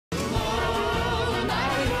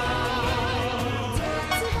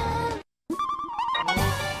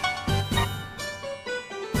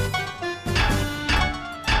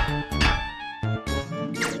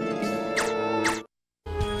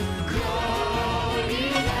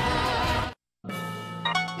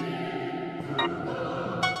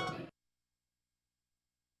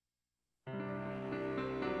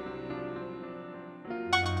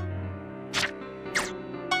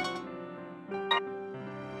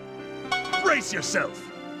Brace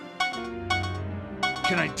yourself!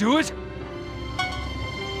 Can I do it?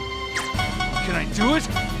 Can I do it?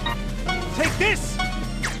 Take this!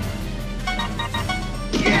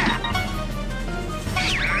 Yeah!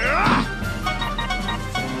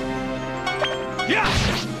 Yeah!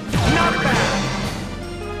 Not bad!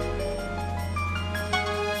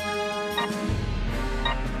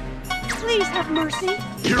 Please have mercy.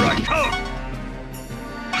 Here I come!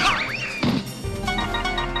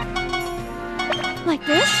 Like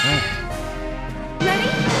this? Ready?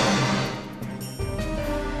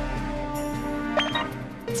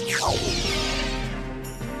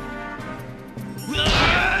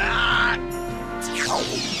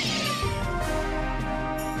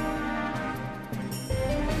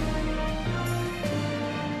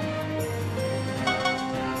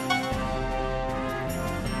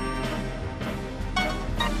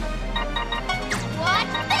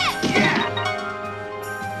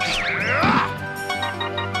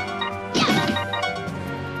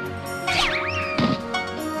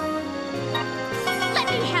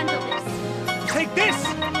 Take this!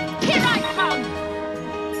 Here I come!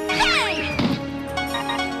 Hey!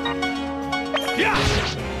 Yeah!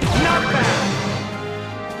 Not bad!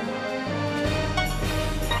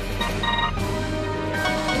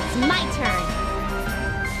 It's my turn.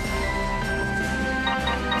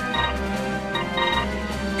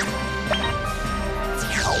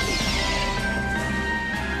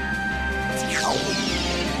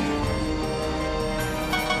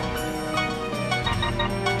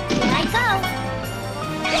 Here I go.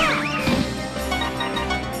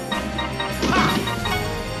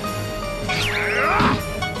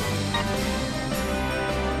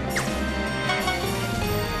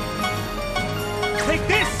 Take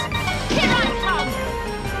this! Here I come!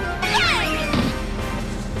 Hey!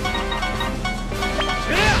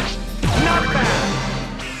 Yeah! Not bad!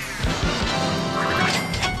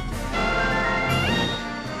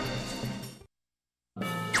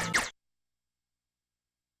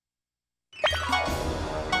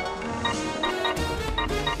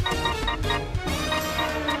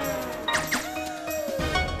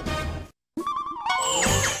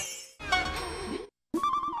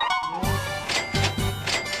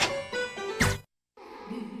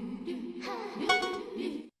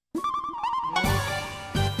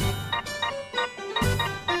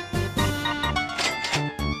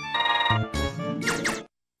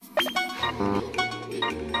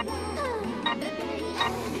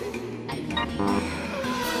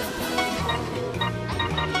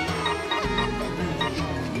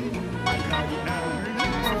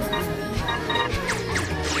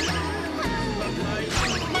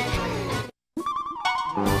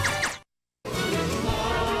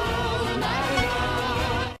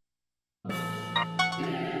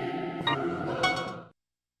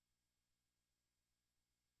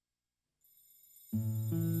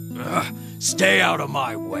 Stay out of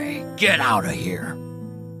my way. Get out of here.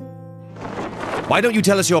 Why don't you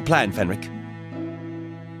tell us your plan, Fenric?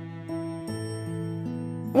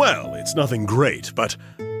 Well, it's nothing great, but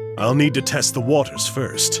I'll need to test the waters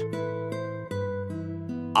first.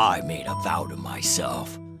 I made a vow to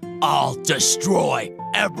myself. I'll destroy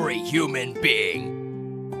every human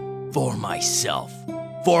being. For myself.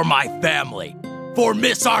 For my family. For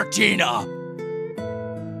Miss Artina.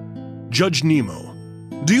 Judge Nemo,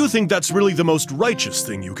 do you think that's really the most righteous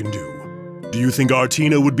thing you can do? Do you think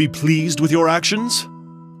Artina would be pleased with your actions?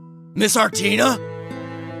 Miss Artina?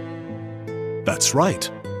 That's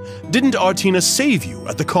right. Didn't Artina save you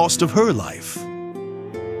at the cost of her life?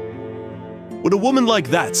 Would a woman like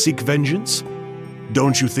that seek vengeance?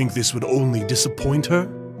 Don't you think this would only disappoint her?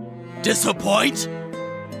 Disappoint?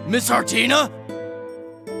 Miss Artina?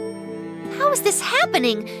 How is this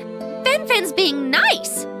happening? Fen-Fen's being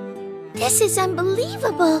nice. This is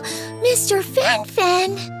unbelievable, Mr.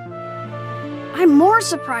 Fen-Fen. I'm more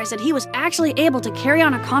surprised that he was actually able to carry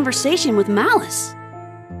on a conversation with Malice.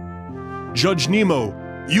 Judge Nemo,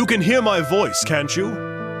 you can hear my voice, can't you?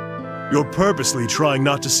 You're purposely trying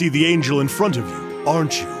not to see the angel in front of you,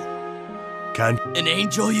 aren't you? Can't... An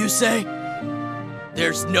angel, you say?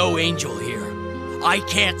 There's no angel here. I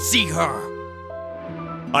can't see her.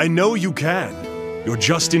 I know you can. You're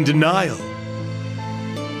just in denial.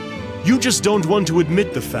 You just don't want to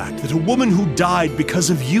admit the fact that a woman who died because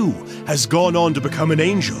of you has gone on to become an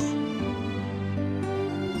angel.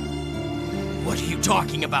 What are you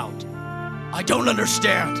talking about? I don't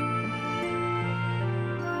understand.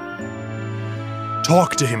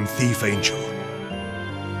 Talk to him, Thief Angel.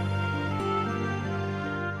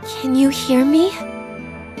 Can you hear me?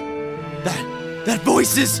 That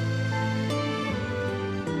voice is...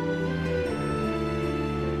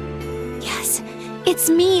 Yes. It's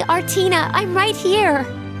me, Artina. I'm right here.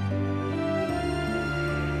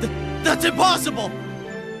 That's impossible!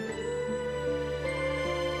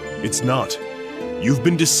 It's not. You've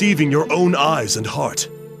been deceiving your own eyes and heart.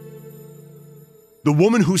 The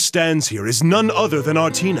woman who stands here is none other than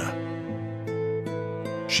Artina.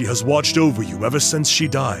 She has watched over you ever since she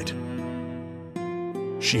died.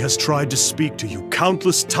 She has tried to speak to you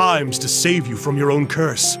countless times to save you from your own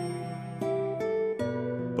curse.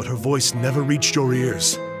 But her voice never reached your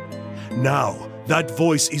ears. Now, that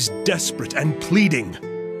voice is desperate and pleading.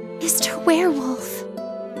 Mr. Werewolf.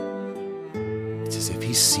 It's as if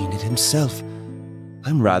he's seen it himself.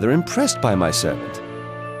 I'm rather impressed by my servant.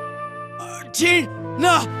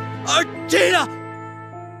 Artina! Artina!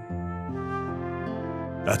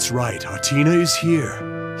 That's right, Artina is here.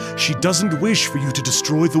 She doesn't wish for you to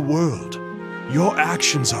destroy the world. Your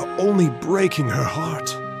actions are only breaking her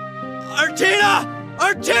heart. Artina!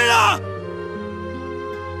 Artina!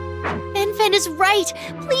 Fen is right.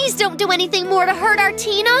 Please don't do anything more to hurt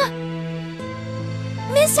Artina.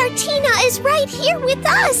 Miss Artina is right here with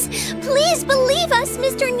us. Please believe us,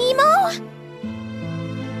 Mr. Nemo.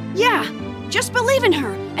 Yeah, just believe in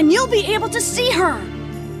her, and you'll be able to see her.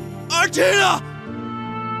 Artina!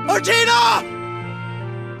 Artina!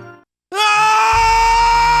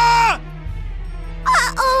 Ah!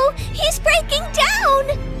 Uh-oh, he's breaking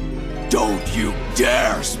down. Don't you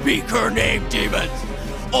dare speak her name, demons!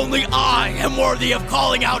 Only I am worthy of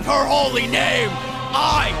calling out her holy name!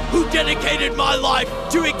 I, who dedicated my life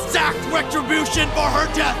to exact retribution for her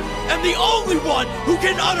death, am the only one who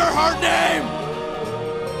can utter her name!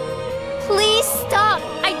 Please stop.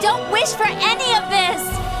 I don't wish for any of this.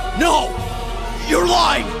 No! You're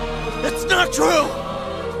lying! That's not true!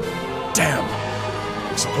 Damn.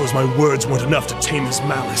 I suppose my words weren't enough to tame his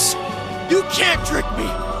malice. You can't trick me!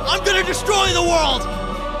 I'm gonna destroy the world!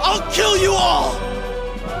 I'll kill you all!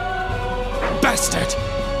 Bastard!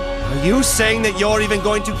 Are you saying that you're even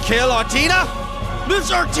going to kill Artina?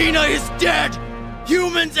 Miss Artina is dead!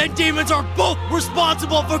 Humans and demons are both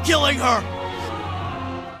responsible for killing her!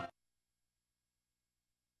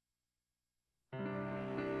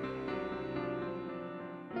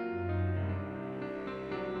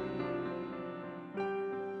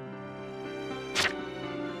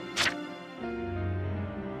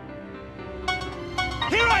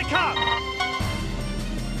 Here I come!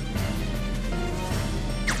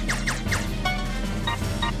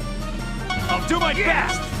 I'll do my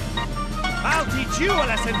best! I'll teach you a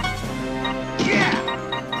lesson! Yeah!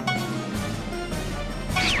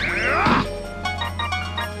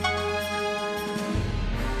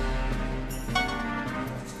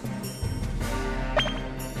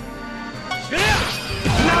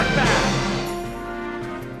 Not bad!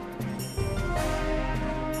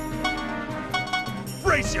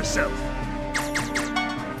 Brace yourself!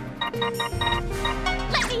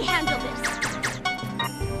 Let me handle this.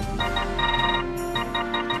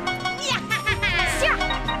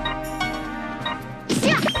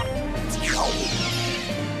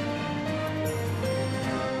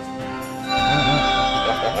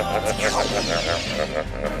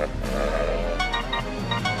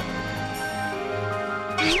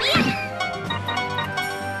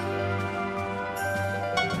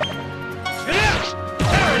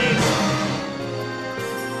 There it is!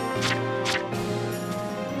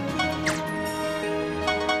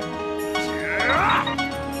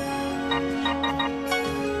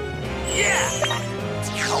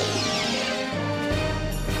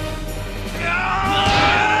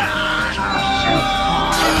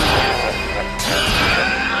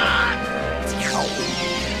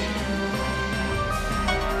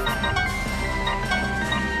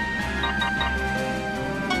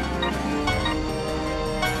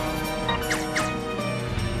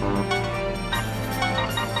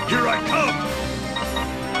 Here I come!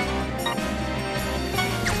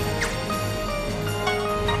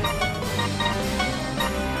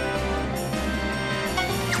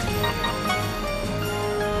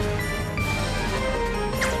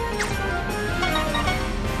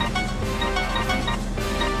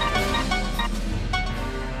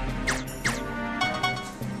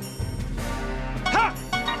 Ha!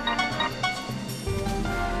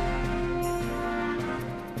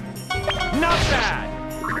 Not bad!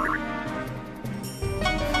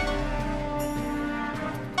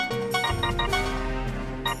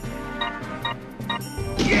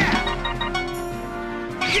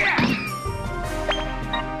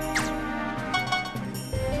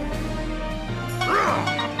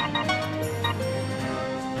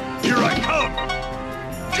 Here I come!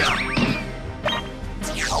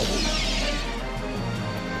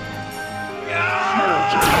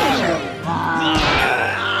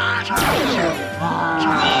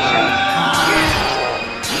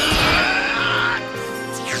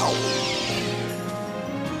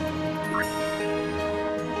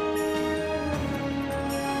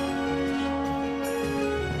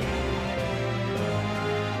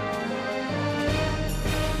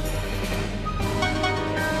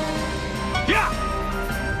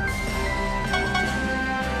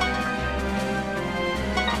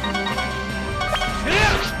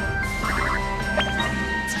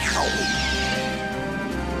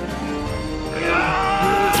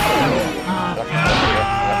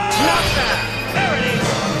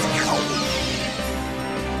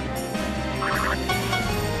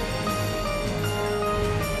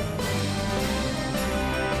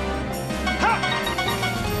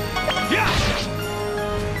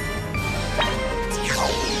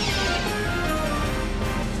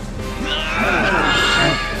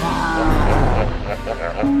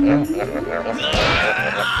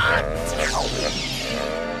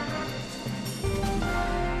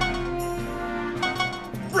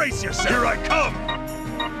 Brace yourself! Here I come!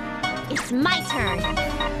 It's my turn.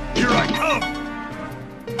 Here I come!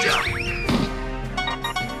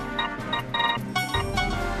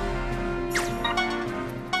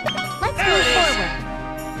 Let's move forward.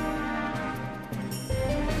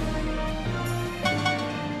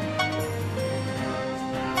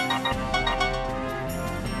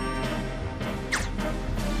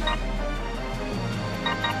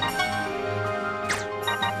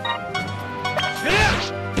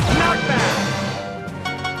 Not bad!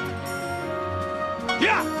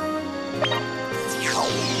 Yeah!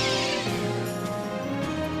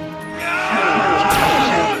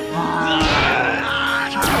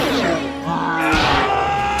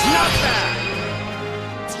 Not bad!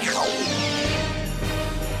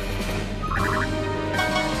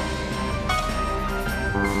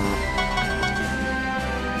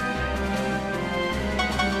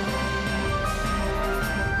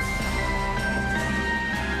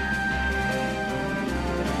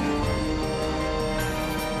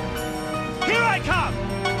 Here I come!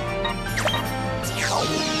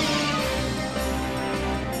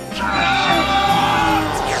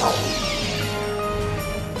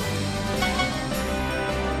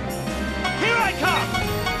 Here I come!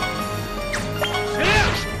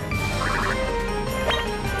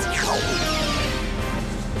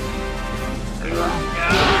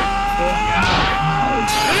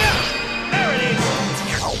 There it is!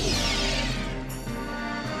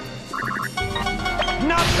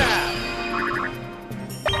 Not bad!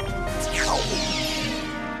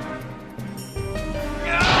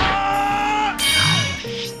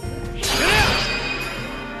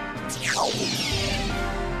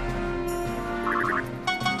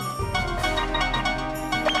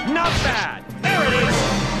 Not bad! There it is!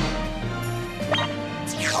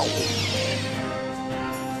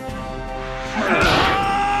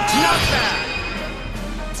 Not bad!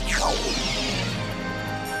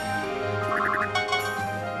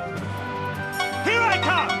 Here I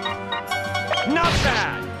come! Not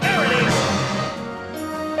bad! There it is! There it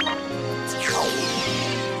is!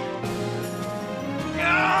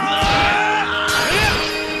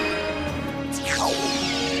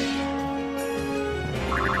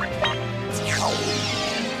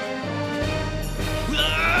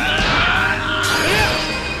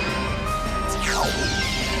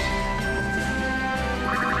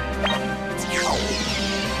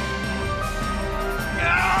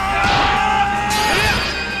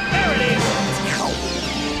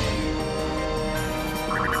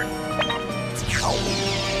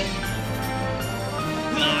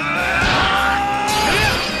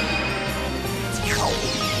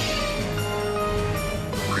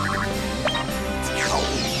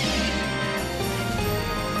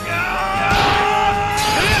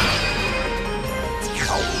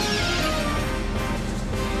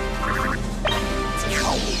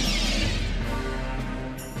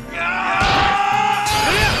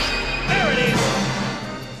 There it is!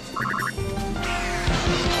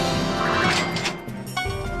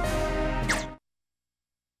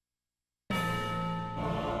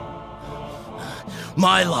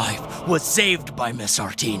 My life was saved by Miss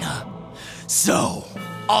Artina. So,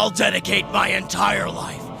 I'll dedicate my entire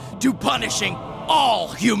life to punishing all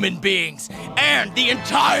human beings and the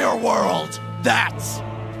entire world. That's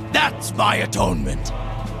my atonement.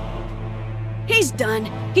 He's done.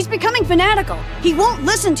 He's becoming fanatical. He won't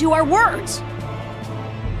listen to our words.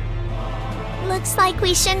 Looks like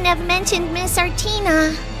we shouldn't have mentioned Miss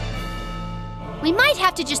Artina. We might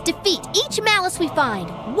have to just defeat each malice we find,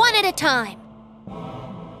 one at a time.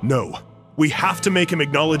 No. We have to make him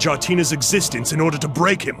acknowledge Artina's existence in order to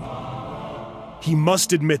break him. He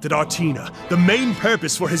must admit that Artina, the main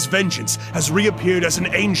purpose for his vengeance, has reappeared as an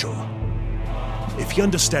angel. If he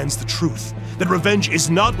understands the truth, that revenge is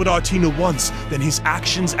not what Artina wants, then his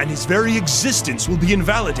actions and his very existence will be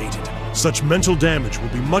invalidated. Such mental damage will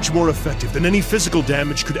be much more effective than any physical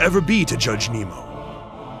damage could ever be to Judge Nemo.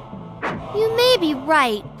 You may be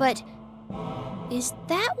right, but is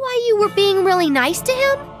that why you were being really nice to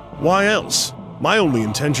him? Why else? My only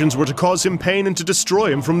intentions were to cause him pain and to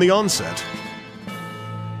destroy him from the onset.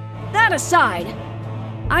 That aside,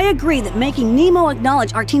 I agree that making Nemo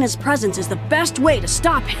acknowledge Artina's presence is the best way to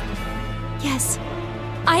stop him. Yes,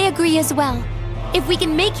 I agree as well. If we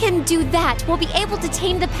can make him do that, we'll be able to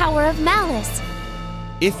tame the power of malice.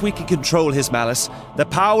 If we can control his malice, the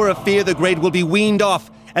power of Fear the Great will be weaned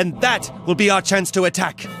off, and that will be our chance to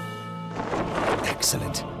attack.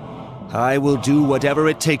 Excellent. I will do whatever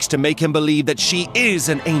it takes to make him believe that she is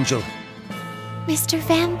an angel. Mr.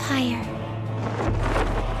 Vampire.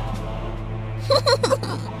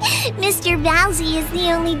 Mr. Valsy is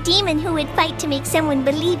the only demon who would fight to make someone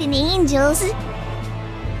believe in angels.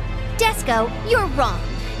 Desco, you're wrong.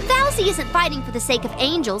 Valsy isn't fighting for the sake of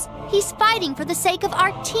angels, he's fighting for the sake of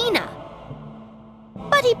Artina.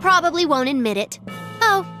 But he probably won't admit it.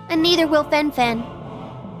 Oh, and neither will Fen Fen.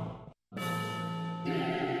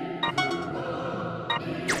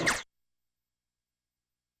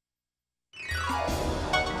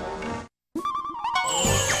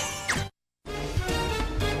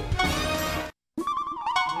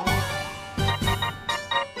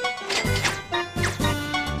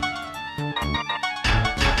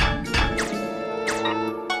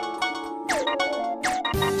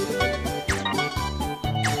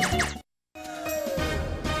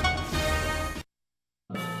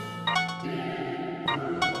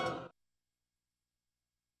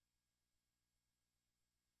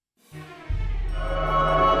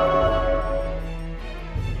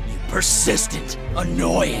 Persistent,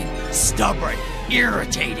 annoying, stubborn,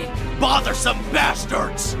 irritating, bothersome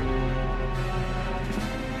bastards!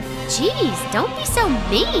 Jeez, don't be so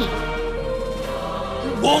mean.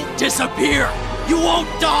 You won't disappear! You won't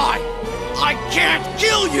die! I can't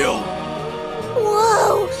kill you!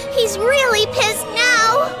 Whoa, he's really pissed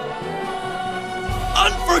now.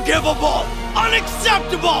 Unforgivable!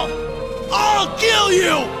 Unacceptable! I'll kill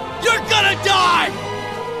you! You're gonna die!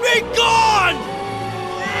 Be gone!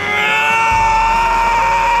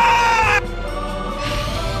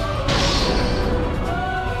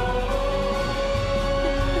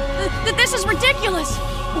 This is ridiculous!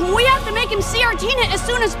 We have to make him see Artina as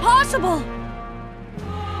soon as possible!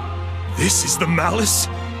 This is the malice?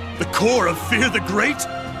 The core of Fear the Great?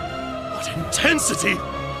 What intensity!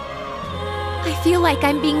 I feel like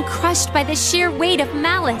I'm being crushed by the sheer weight of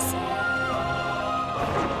malice.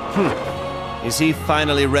 Is he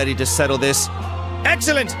finally ready to settle this?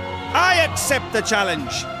 Excellent! I accept the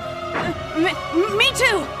challenge! Me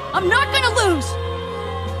too! I'm not gonna lose!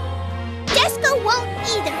 Desco won't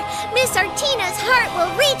either. Miss Artina's heart will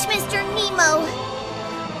reach Mr. Nemo.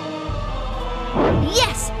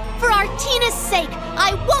 Yes! For Artina's sake,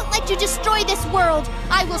 I won't let you destroy this world!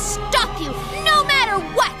 I will stop you, no matter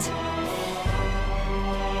what!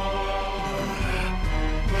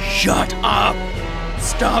 Shut up!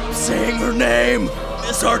 Stop saying her name!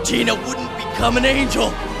 Miss Artina wouldn't become an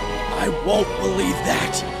angel! I won't believe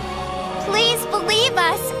that! Please believe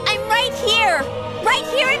us! I'm right here! Right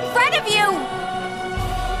here in front of you!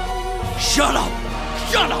 Shut up!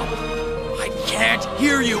 Shut up! I can't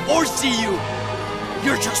hear you or see you!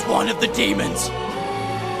 You're just one of the demons!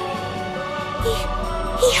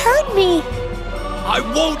 He heard me. I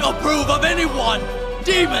won't approve of anyone!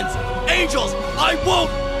 Demons! Angels! I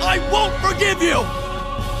won't forgive you!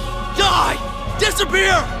 Die!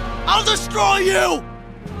 Disappear! I'll destroy you!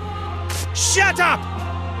 Shut up!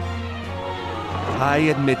 I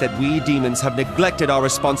admit that we demons have neglected our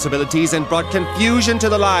responsibilities and brought confusion to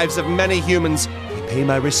the lives of many humans. I pay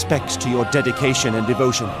my respects to your dedication and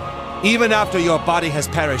devotion, even after your body has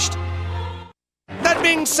perished. That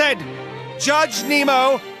being said, Judge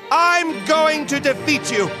Nemo, I'm going to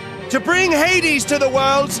defeat you, to bring Hades to the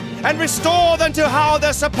worlds and restore them to how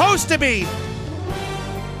they're supposed to be.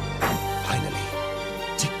 And finally,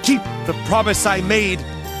 to keep the promise I made,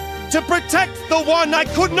 to protect the one I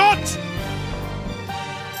could not!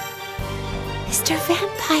 Mr.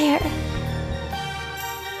 Vampire.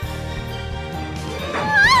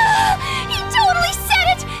 He totally said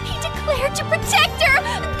it! He declared to protect her!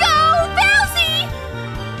 Go, Valsy!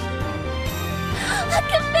 A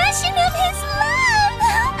confession of his love!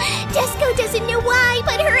 Desco doesn't know why,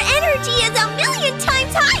 but her energy is 1,000,000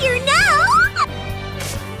 times higher now!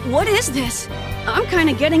 What is this? I'm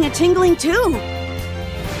kinda getting a tingling too.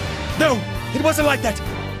 No, it wasn't like that.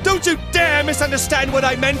 Don't you dare misunderstand what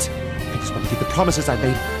I meant. I just want to keep the promises I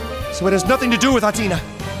made, so it has nothing to do with Artina.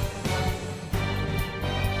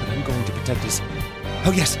 What I'm going to protect is...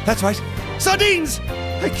 Oh yes, that's right. Sardines!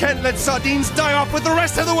 I can't let sardines die off with the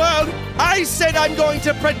rest of the world! I said I'm going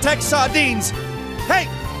to protect sardines! Hey!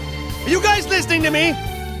 Are you guys listening to me?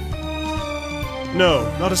 No,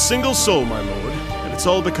 not a single soul, my lord. And it's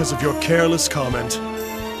all because of your careless comment.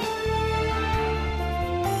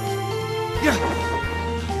 Yeah.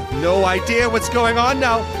 No idea what's going on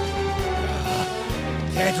now.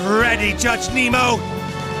 Get ready, Judge Nemo!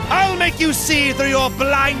 I'll make you see through your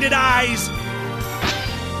blinded eyes!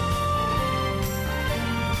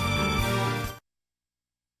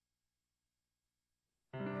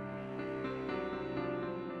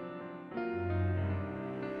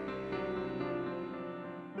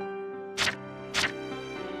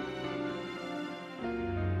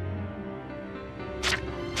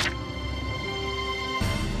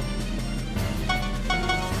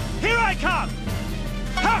 come!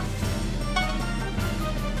 Ha!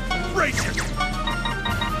 Brace it!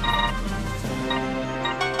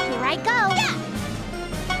 Here I go. Yeah.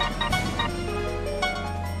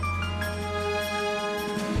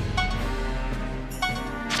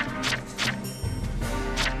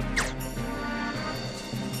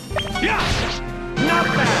 Yeah! Not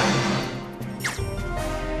bad!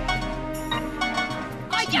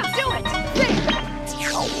 I can do it!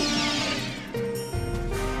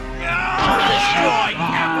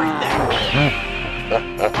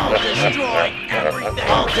 I'll destroy everything!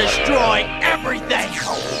 I'll destroy everything!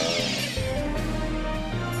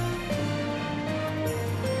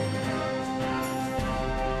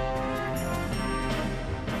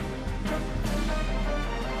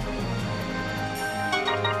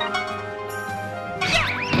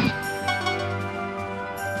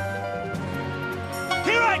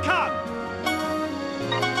 Here I come!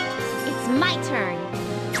 It's my turn.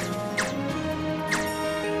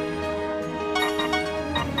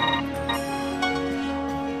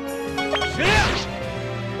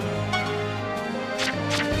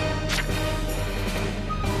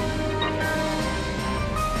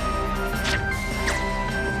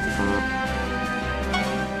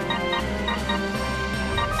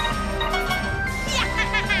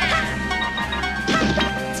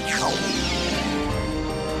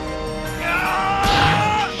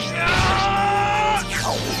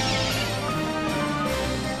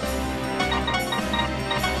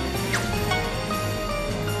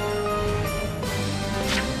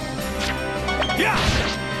 Yeah!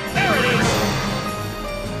 There it is!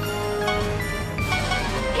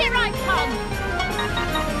 Here I come!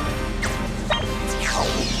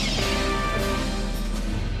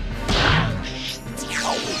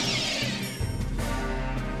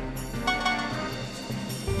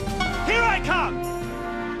 Here I come!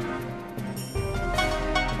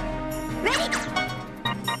 Ready?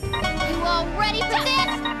 You all ready for this?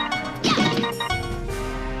 Yeah.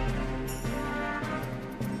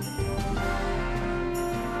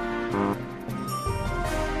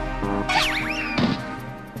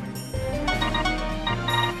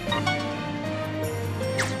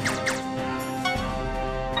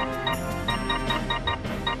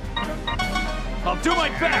 I'll do my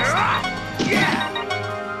best! Yeah!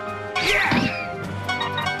 Yeah!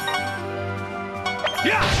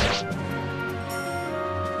 Yeah!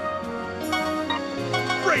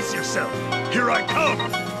 Brace yourself! Here I come!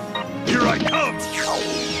 Here I come!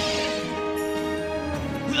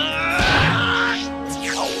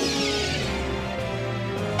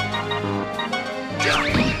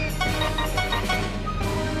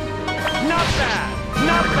 Not bad!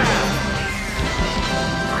 Not bad!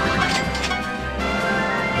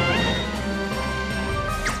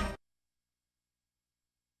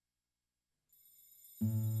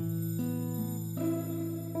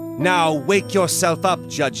 Now wake yourself up,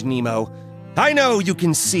 Judge Nemo. I know you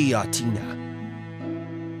can see Artina.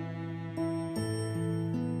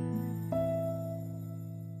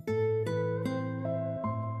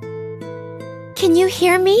 Can you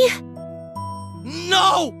hear me?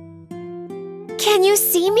 No! Can you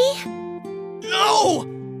see me? No!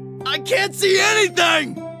 I can't see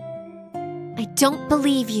anything! I don't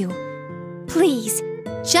believe you. Please,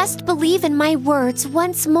 just believe in my words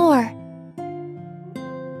once more.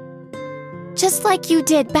 Just like you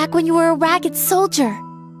did back when you were a ragged soldier.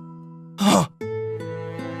 Huh.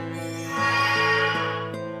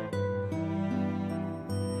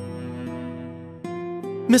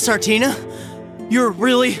 Miss Artina? You're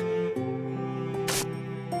really...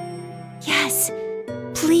 Yes.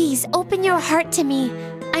 Please, open your heart to me.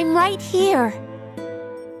 I'm right here.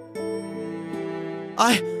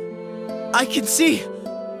 I can see...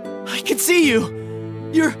 I can see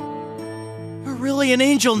you! You're really an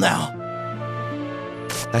angel now.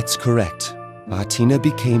 That's correct. Artina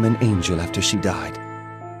became an angel after she died.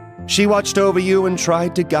 She watched over you and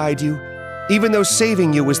tried to guide you, even though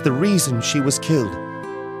saving you was the reason she was killed.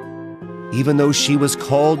 Even though she was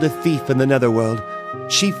called a thief in the Netherworld,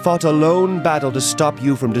 she fought a lone battle to stop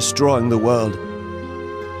you from destroying the world.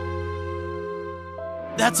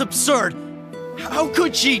 That's absurd! How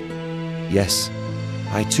could she... Yes,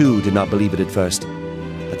 I too did not believe it at first,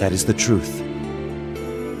 but that is the truth.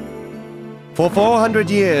 For 400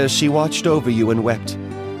 years she watched over you and wept,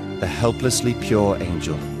 the helplessly pure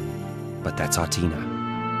angel. But that's Artina.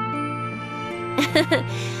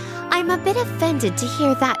 I'm a bit offended to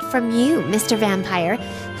hear that from you, Mr. Vampire,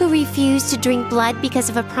 who refused to drink blood because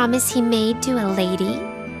of a promise he made to a lady.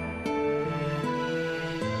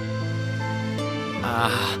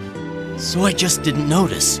 So I just didn't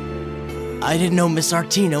notice. I didn't know Miss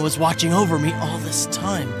Artina was watching over me all this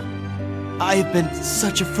time. I have been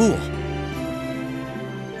such a fool.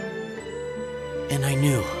 And I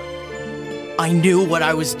knew what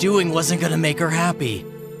I was doing wasn't gonna make her happy.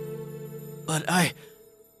 But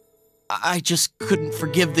I just couldn't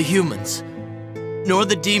forgive the humans, nor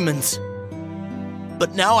the demons.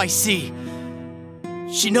 But now I see.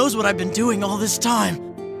 She knows what I've been doing all this time.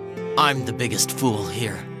 I'm the biggest fool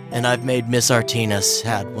here, and I've made Miss Artina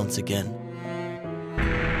sad once again.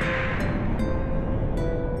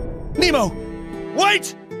 Nemo!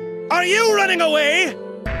 Wait! Are you running away?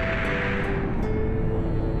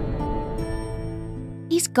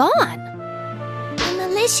 He's gone. The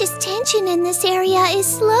malicious tension in this area is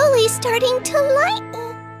slowly starting to lighten.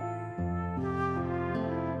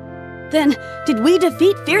 Then, did we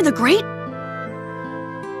defeat Fear the Great?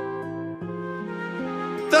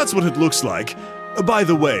 That's what it looks like. By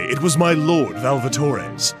the way, it was my lord,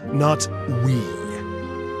 Valvatores, not we.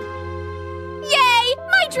 Yay!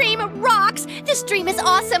 My dream rocks! This dream is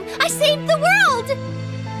awesome! I saved the world!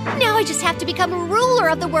 Now I just have to become a ruler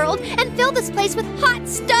of the world and fill this place with hot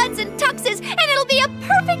studs and tuxes, and it'll be a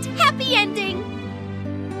perfect happy ending!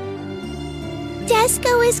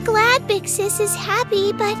 Disco is glad Big Sis is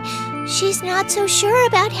happy, but she's not so sure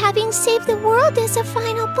about having saved the world as a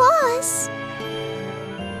final boss.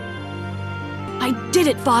 I did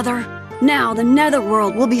it, Father. Now the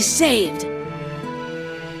Netherworld will be saved.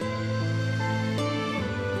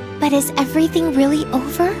 But is everything really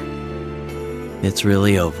over? It's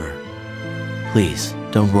really over. Please,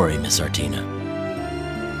 don't worry, Miss Artina.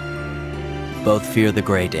 Both Fear the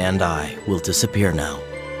Great and I will disappear now.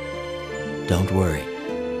 Don't worry.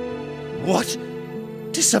 What?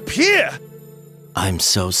 Disappear? I'm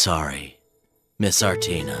so sorry, Miss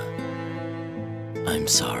Artina. I'm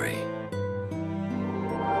sorry.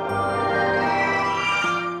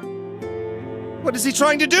 What is he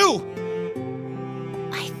trying to do?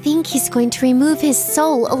 I think he's going to remove his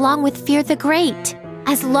soul along with Fear the Great.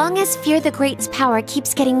 As long as Fear the Great's power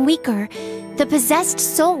keeps getting weaker, the possessed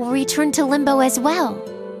soul will return to Limbo as well.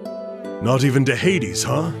 Not even to Hades,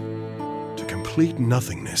 huh? To complete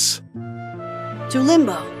nothingness. To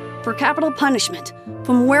Limbo, for capital punishment,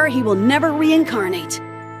 from where he will never reincarnate.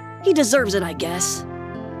 He deserves it, I guess.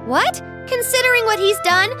 What? Considering what he's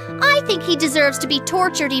done, I think he deserves to be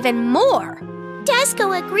tortured even more.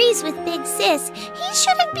 Disco agrees with Big Sis. He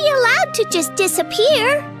shouldn't be allowed to just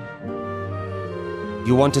disappear.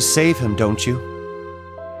 You want to save him, don't you?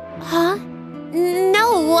 Huh?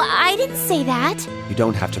 No, I didn't say that. You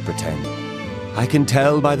don't have to pretend. I can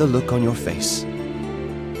tell by the look on your face.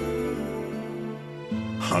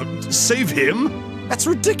 Save him? That's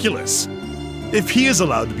ridiculous. If he is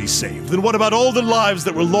allowed to be saved, then what about all the lives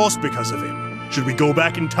that were lost because of him? Should we go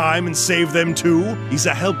back in time and save them too? He's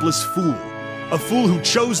a helpless fool. A fool who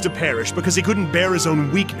chose to perish because he couldn't bear his own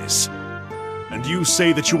weakness. And you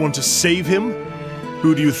say that you want to save him?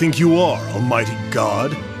 Who do you think you are, Almighty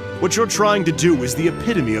God? What you're trying to do is the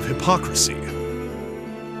epitome of hypocrisy.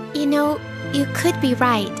 You know, you could be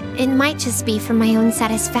right. It might just be for my own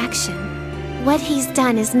satisfaction. What he's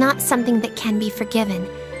done is not something that can be forgiven.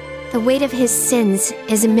 The weight of his sins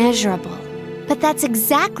is immeasurable. But that's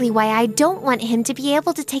exactly why I don't want him to be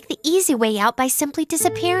able to take the easy way out by simply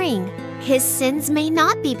disappearing. His sins may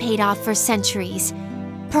not be paid off for centuries.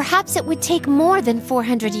 Perhaps it would take more than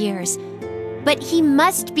 400 years. But he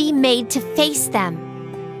must be made to face them.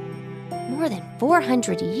 More than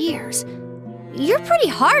 400 years? You're pretty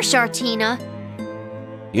harsh, Artina.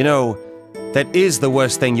 You know, that is the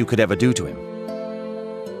worst thing you could ever do to him.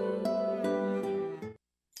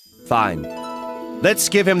 Fine. Let's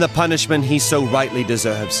give him the punishment he so rightly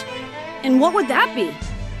deserves. And what would that be?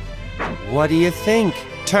 What do you think?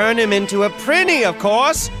 Turn him into a Prinny, of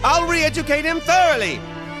course! I'll re-educate him thoroughly!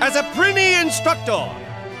 As a Prinny instructor!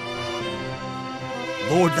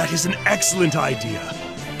 Lord, that is an excellent idea.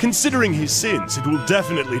 Considering his sins, it will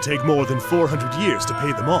definitely take more than 400 years to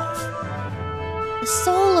pay them off. The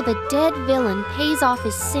soul of a dead villain pays off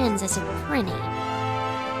his sins as a Prinny.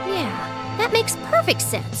 Yeah, that makes perfect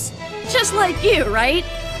sense. Just like you, right?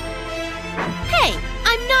 Hey,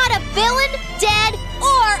 I'm not a villain, dead,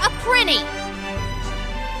 or a Prinny!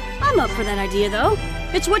 I'm up for that idea, though.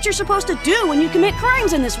 It's what you're supposed to do when you commit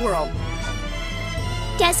crimes in this world.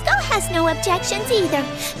 Disco has no objections either.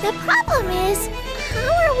 The problem is,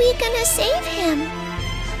 how are we gonna save him?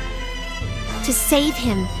 To save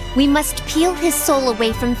him, we must peel his soul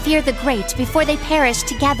away from Fear the Great before they perish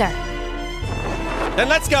together. Then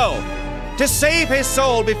let's go! To save his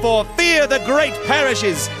soul before Fear the Great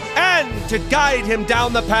perishes, and to guide him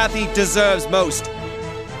down the path he deserves most.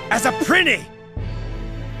 As a Prinny!